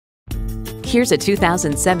Here's a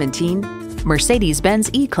 2017 Mercedes-Benz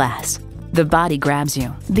E-Class. The body grabs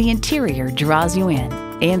you, the interior draws you in,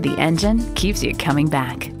 and the engine keeps you coming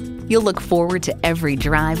back. You'll look forward to every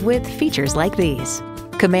drive with features like these: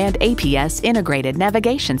 Command APS integrated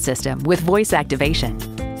navigation system with voice activation,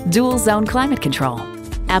 dual zone climate control,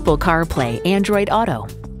 Apple CarPlay Android Auto,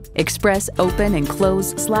 express open and close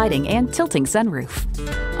sliding and tilting sunroof,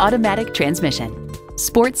 automatic transmission,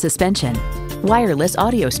 sport suspension, wireless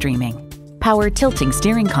audio streaming, power tilting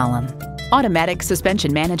steering column, automatic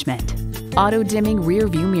suspension management, auto dimming rear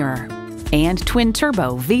view mirror, and twin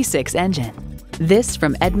turbo V6 engine. This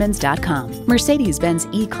from Edmunds.com. Mercedes-Benz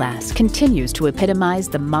E-Class continues to epitomize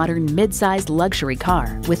the modern mid-sized luxury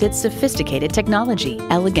car with its sophisticated technology,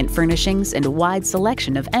 elegant furnishings, and wide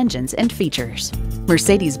selection of engines and features.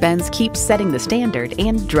 Mercedes-Benz keeps setting the standard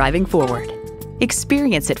and driving forward.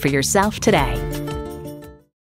 Experience it for yourself today.